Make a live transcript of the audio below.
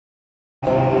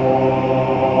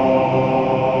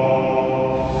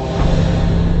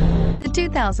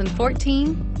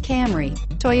2014 Camry.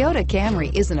 Toyota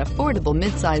Camry is an affordable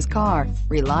midsize car,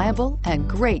 reliable and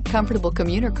great comfortable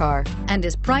commuter car, and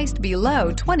is priced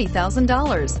below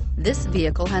 $20,000. This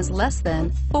vehicle has less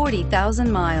than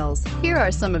 40,000 miles. Here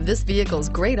are some of this vehicle's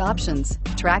great options: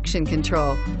 traction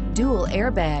control, dual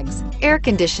airbags, air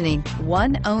conditioning,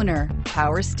 one owner,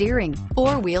 power steering,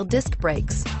 four-wheel disc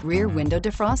brakes, rear window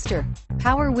defroster,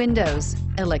 power windows,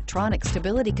 electronic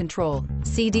stability control,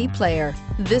 CD player.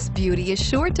 This beauty is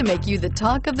sure to make you the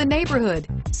talk of the neighborhood.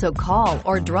 So call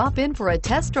or drop in for a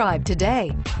test drive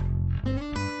today.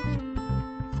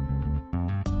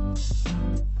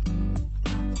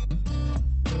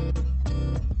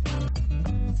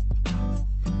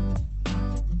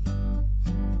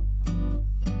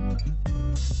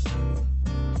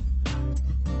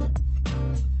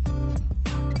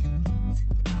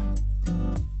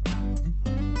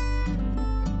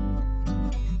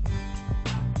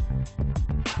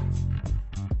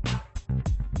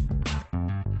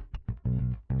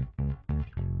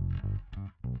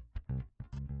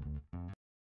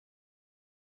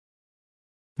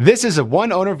 This is a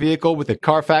one-owner vehicle with a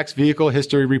Carfax Vehicle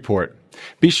History Report.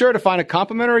 Be sure to find a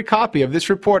complimentary copy of this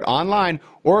report online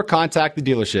or contact the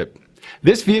dealership.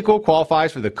 This vehicle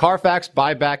qualifies for the Carfax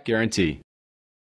Buyback Guarantee.